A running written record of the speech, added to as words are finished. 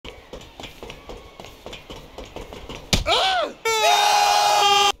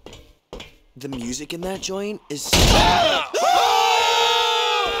The music in that joint is I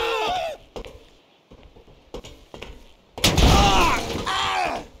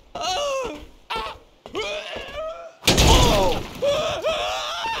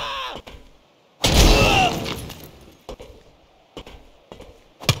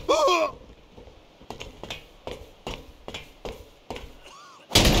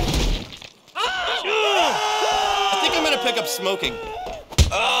think I'm gonna pick up smoking.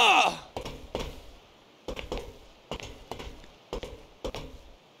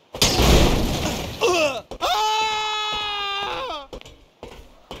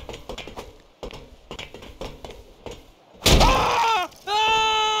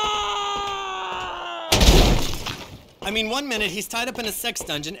 I mean, one minute he's tied up in a sex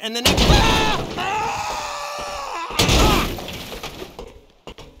dungeon, and the next...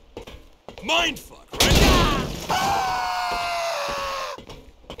 Mindfuck, right?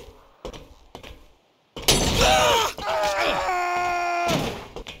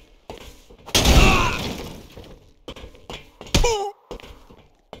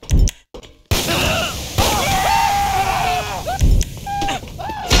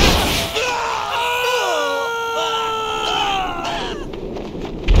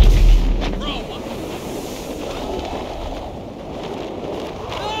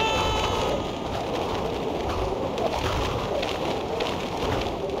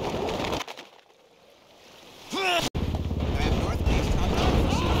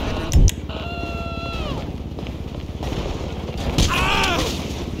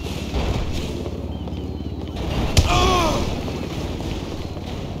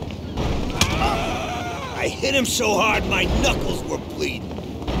 I hit him so hard my knuckles were bleeding.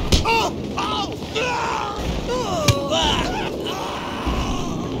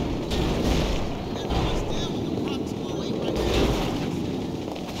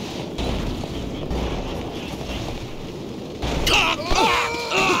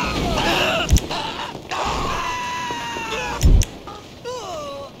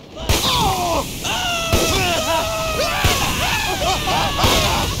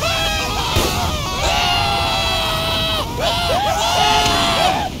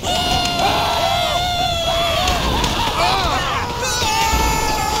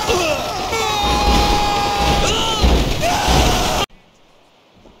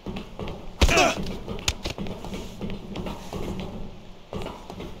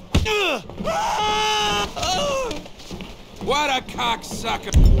 What a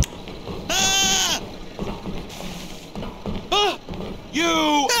cocksucker!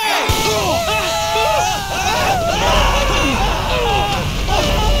 You!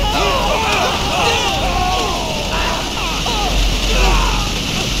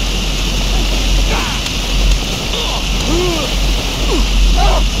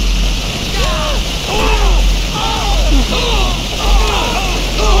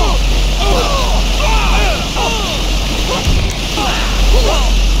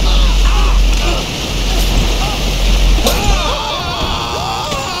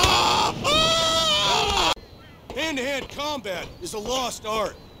 Hand-to-hand combat is a lost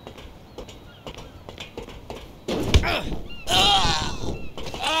art.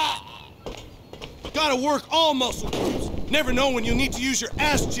 Gotta work all muscle groups. Never know when you'll need to use your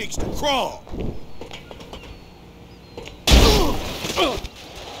ass cheeks to crawl.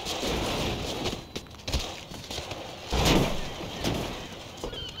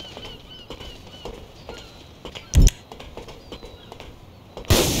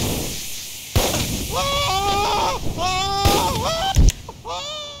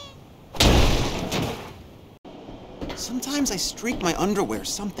 Sometimes I streak my underwear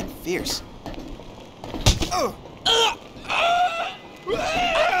something fierce.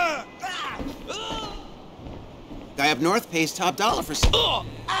 Guy up north pays top dollar for some.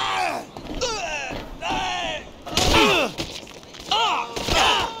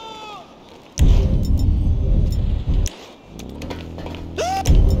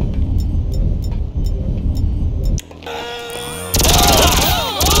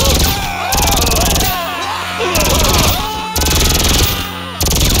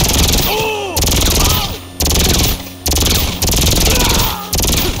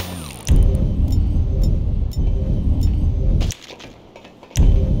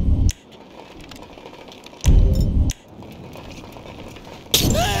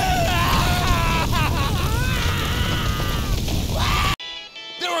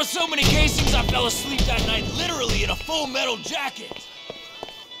 There were so many casings I fell asleep that night, literally in a full metal jacket.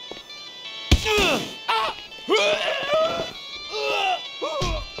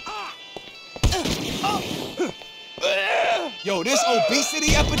 Yo, this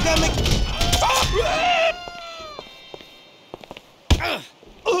obesity epidemic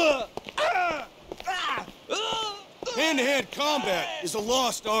Hand-to-hand combat is a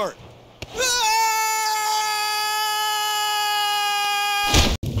lost art.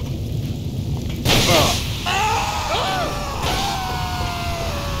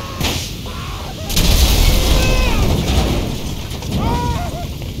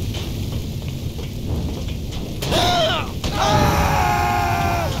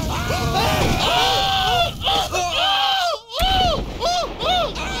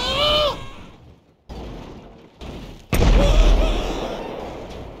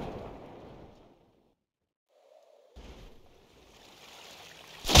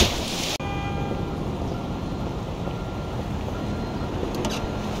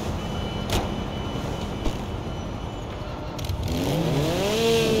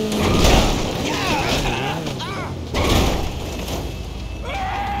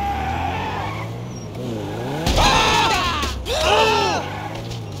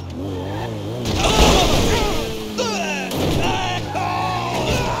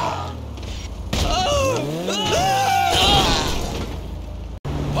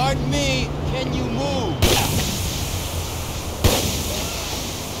 Pardon me, can you move?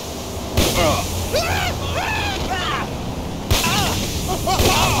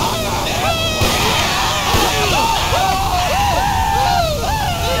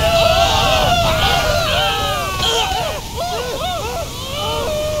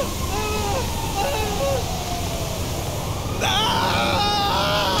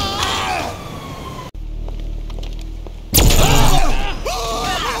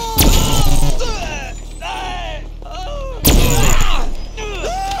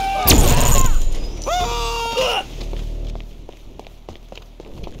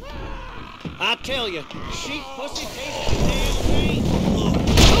 I'll tell you, sheep pussy tastes the damn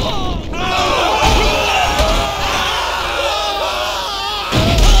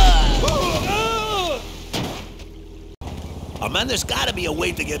Oh man, there's gotta be a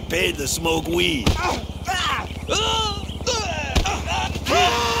way to get paid to smoke weed.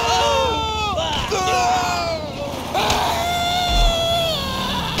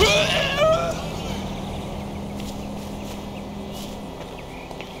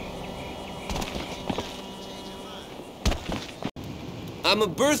 I'm a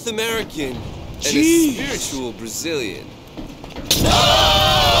birth American and Jeez. a spiritual Brazilian.